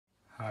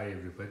Hi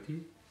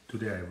everybody,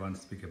 today I want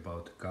to speak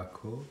about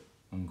Gako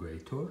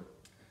Unguator.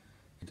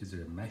 It is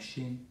a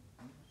machine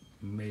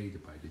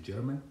made by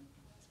Germany.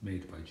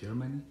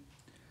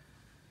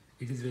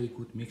 It is very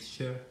good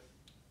mixture,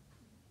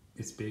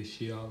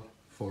 special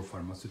for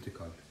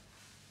pharmaceutical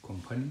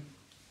company,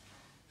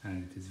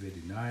 and it is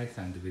very nice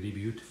and very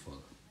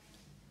beautiful.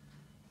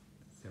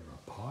 Several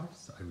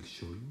parts I will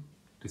show you.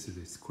 This is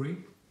a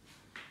screen.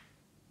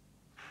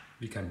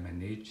 We can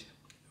manage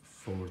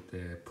for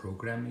the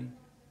programming.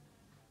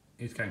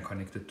 It can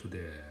connect it to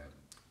the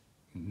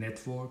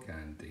network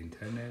and the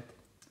internet,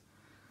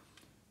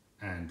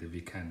 and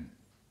we can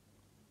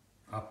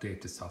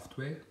update the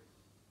software.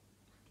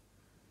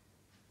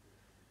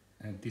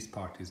 And this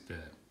part is the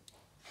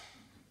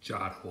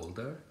jar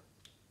holder.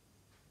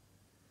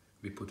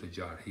 We put a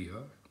jar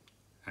here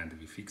and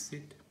we fix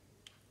it.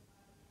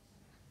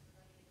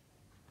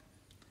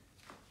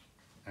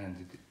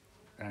 And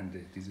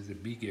this is a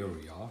big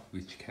area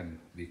which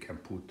we can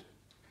put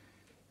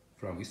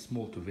from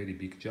small to very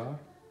big jar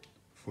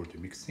for the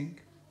mixing.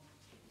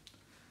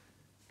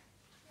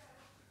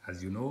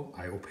 As you know,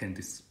 I opened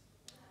this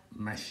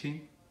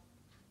machine,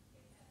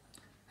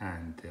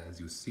 and as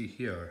you see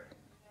here,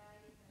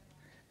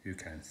 you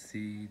can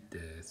see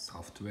the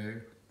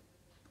software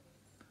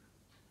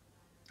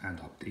and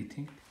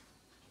updating.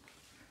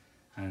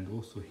 And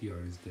also here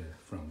is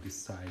from this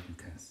side you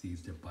can see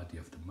is the body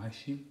of the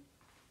machine.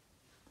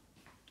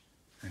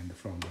 And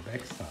from the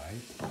back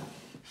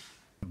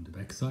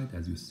side,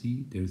 as you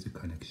see, there is a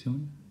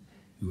connection,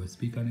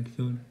 USB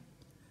connection,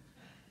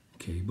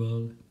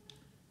 cable,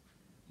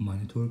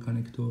 monitor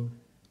connector,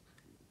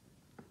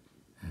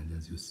 and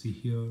as you see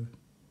here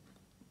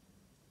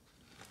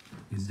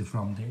is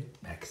from the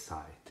back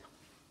side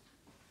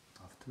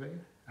software.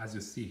 As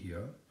you see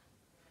here,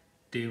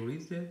 there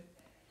is a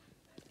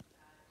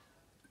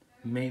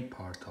main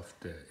part of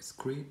the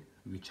screen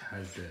which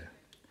has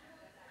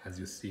as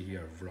you see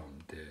here, from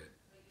the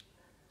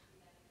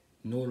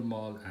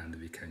normal, and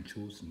we can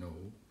choose no.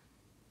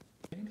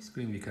 In the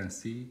screen we can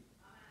see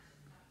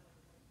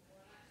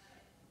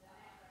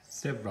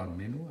several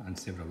menu and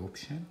several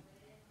options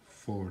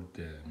for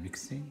the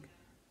mixing.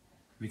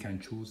 We can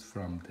choose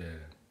from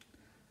the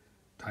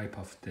type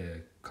of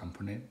the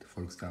component,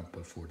 for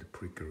example for the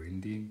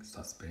pre-grinding,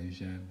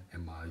 suspension,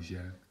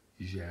 emulsion,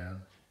 gel,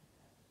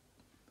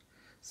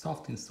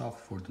 soft and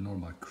soft for the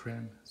normal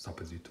cream,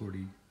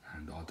 suppository,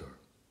 and other.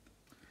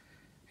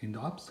 In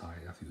the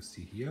upside, as you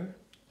see here,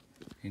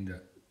 in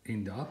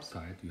the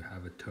upside you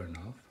have a turn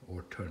off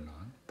or turn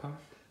on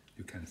part.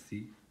 You can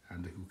see,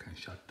 and you can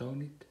shut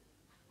down it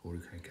or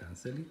you can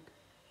cancel it.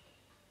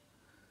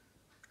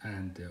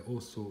 And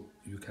also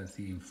you can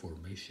see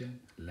information,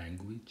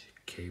 language,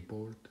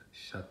 keyboard,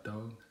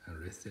 shutdown, and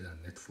reset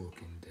and network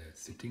in the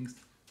settings.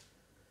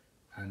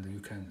 And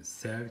you can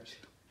search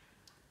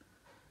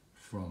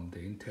from the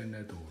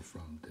internet or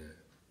from the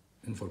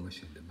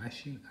information in the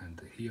machine.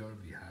 And here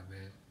we have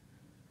a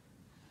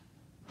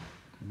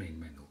main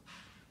menu.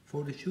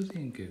 For the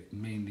choosing,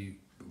 mainly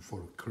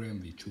for cream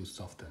we choose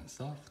soft and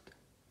soft.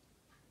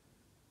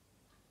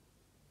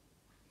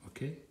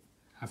 Okay,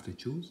 after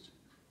choose,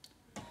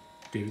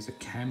 there is a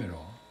camera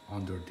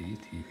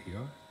underneath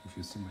here. If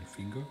you see my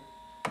finger,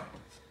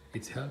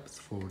 it helps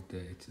for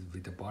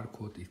with the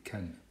barcode. It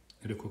can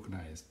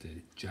recognize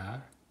the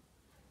jar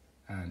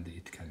and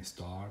it can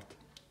start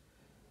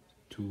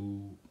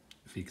to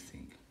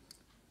fixing.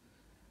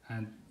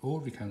 And or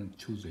we can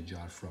choose a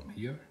jar from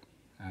here,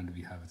 and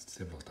we have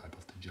several types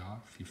of the jar: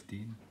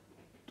 15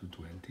 to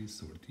 20,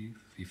 30,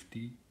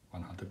 50,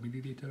 100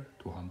 milliliter,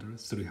 200,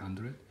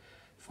 300,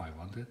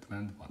 500,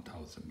 and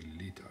 1000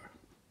 milliliter.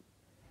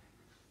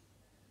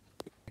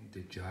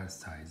 The jar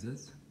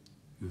sizes,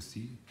 you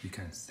see, you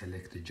can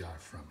select the jar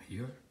from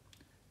here,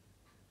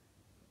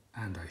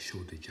 and I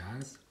show the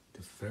jars.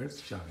 The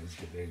first jar is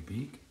the very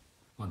big,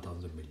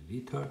 1000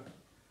 milliliter,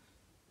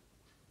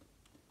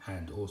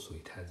 and also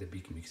it has a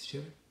big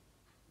mixture.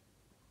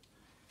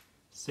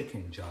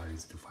 Second jar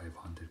is the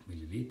 500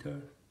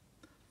 milliliter,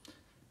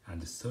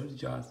 and the third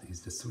jar is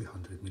the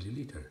 300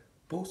 milliliter.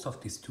 Both of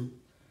these two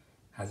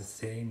has the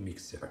same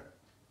mixture.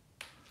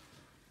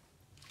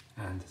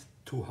 And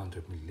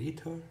 200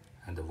 milliliter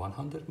and the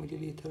 100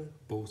 milliliter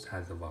both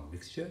has a one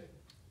mixture.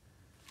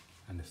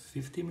 And the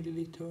 50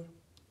 milliliter,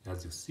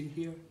 as you see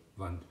here,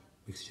 one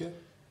mixture,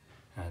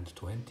 and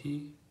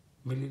 20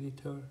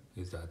 milliliter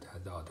is that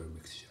has the other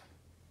mixture.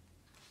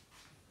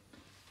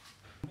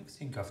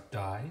 Mixing of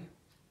dye,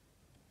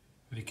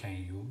 we can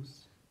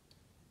use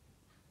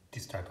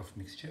this type of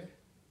mixture.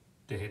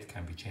 The head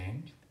can be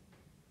changed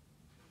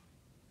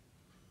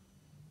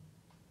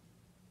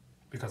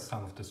because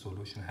some of the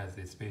solution has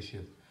a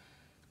special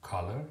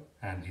color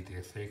and it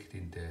affects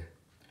in the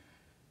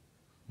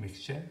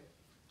mixture.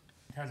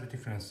 It has a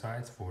different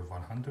size for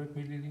 100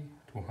 milliliter,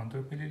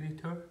 200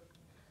 milliliter,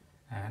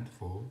 and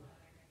for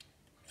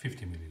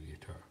 50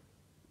 milliliter.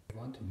 I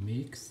want to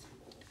mix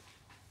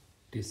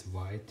this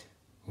white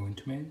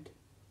ointment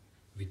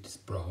with this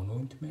brown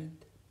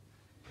ointment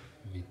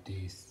with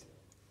this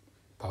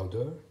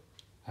powder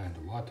and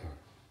water.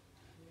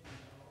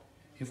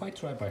 If I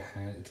try by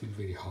hand, it will be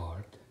very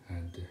hard,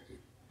 and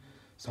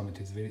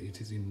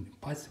it is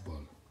impossible.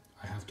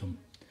 I have to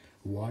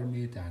warm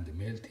it and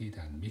melt it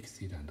and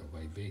mix it and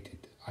evaluate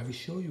it. I will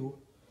show you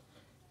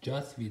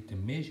just with the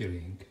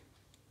measuring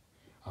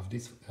of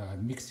this,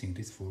 mixing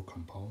this 4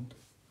 compound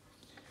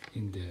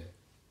in the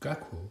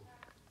Gako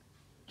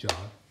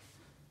jar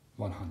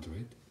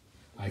 100.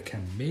 I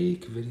can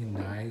make very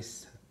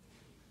nice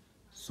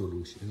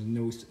solution,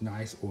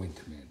 nice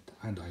ointment,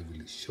 and I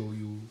will show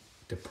you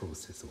the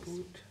process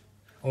also.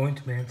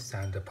 Ointments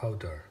and the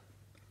powder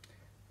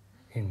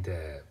in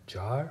the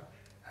jar,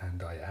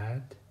 and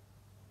I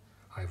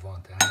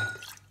want to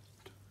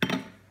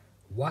add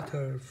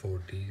water for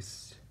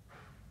this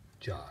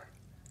jar.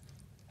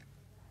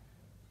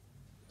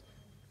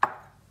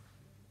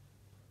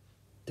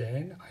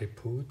 Then I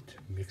put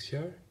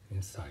mixture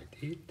inside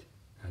it.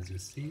 As you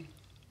see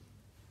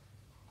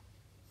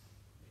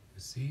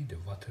the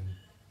water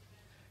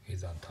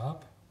is on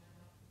top.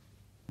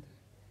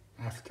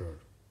 After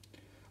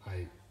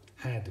I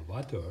add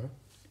water,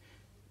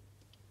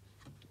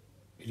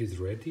 it is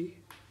ready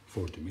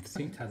for the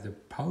mixing. It has a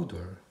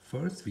powder.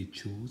 First we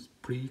choose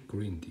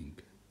pre-grinding.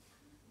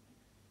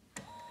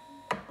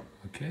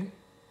 Okay,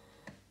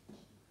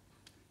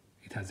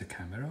 it has a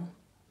camera.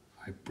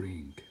 I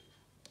bring,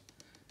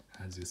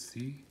 as you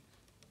see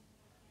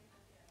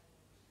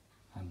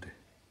on the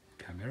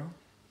camera,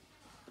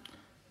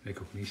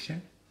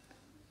 recognition,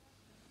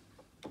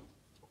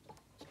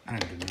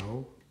 and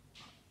now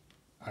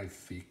I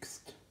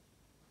fixed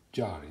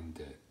jar in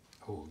the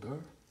holder.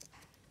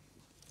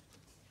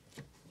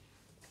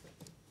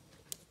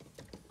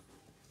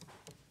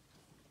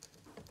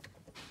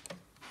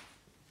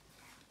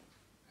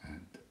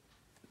 And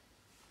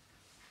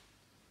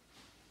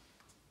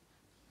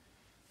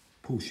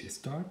push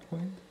start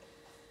point.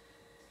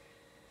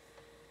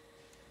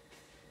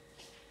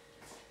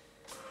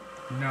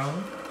 Now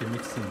the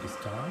mixing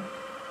starts.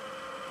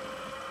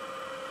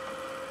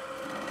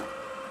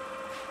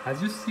 As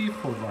you see,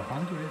 for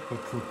 100, but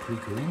for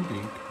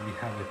pre-grinding, we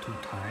have 2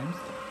 times,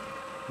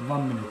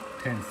 1 minute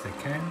 10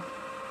 seconds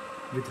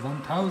with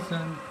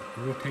 1000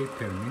 rotate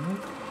per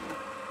minute,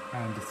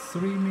 and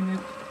 3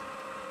 minutes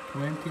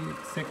 20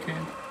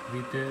 seconds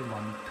with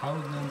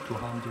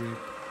 1200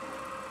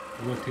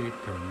 rotate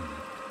per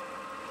minute.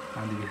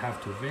 And we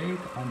have to wait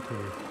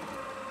until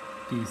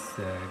this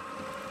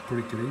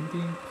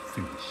pre-grinding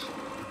finish.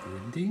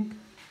 Grinding,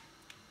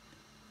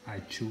 I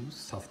choose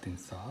soft and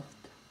soft.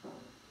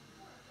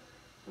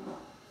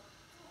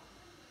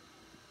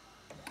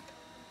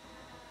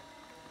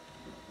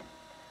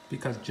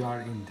 Because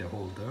jar in the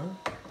holder,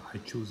 I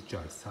choose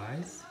jar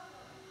size,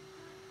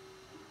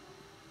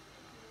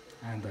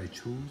 and I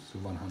choose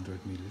 100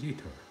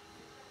 milliliter,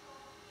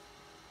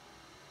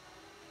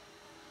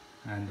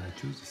 and I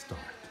choose start.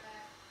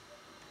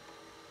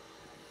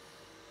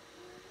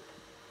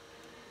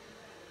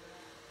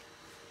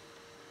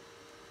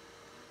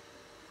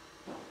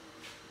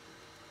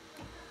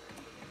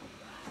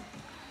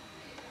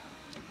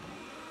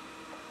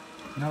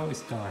 Now we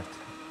start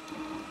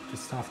the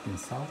soft and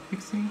soft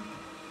mixing.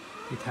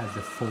 It has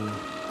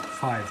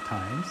 5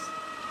 times,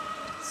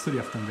 3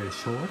 of them very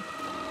short,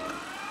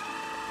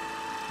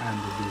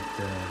 and with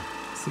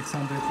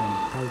 600,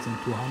 1200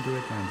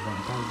 and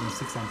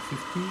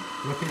 1650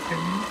 rotate per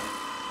minute,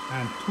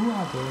 and 2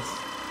 others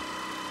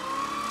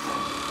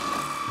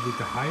with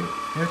the high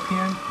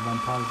RPM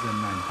 1900,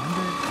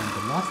 and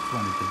the last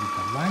one is with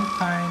the line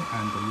time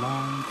and the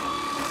long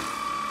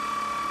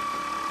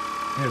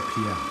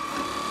RPM.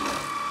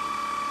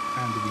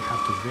 And we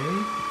have to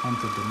wait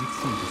until the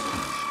mixing is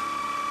finished.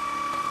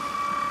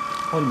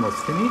 Almost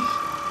finished.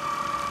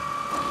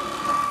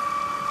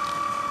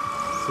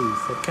 3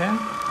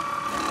 seconds.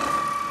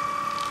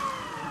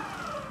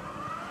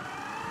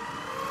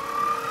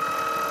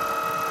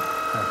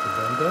 Have to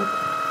blend it.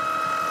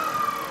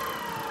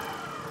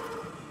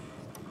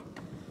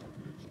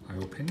 I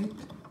open it.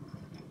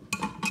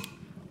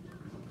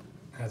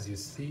 As you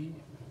see,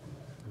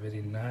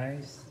 very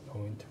nice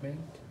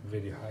ointment,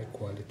 very high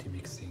quality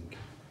mixing.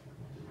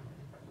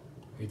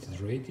 It is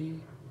ready,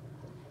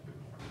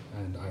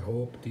 and I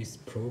hope this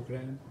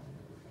program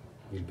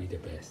will be the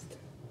best.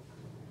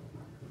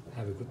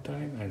 Have a good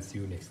time and see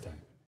you next time.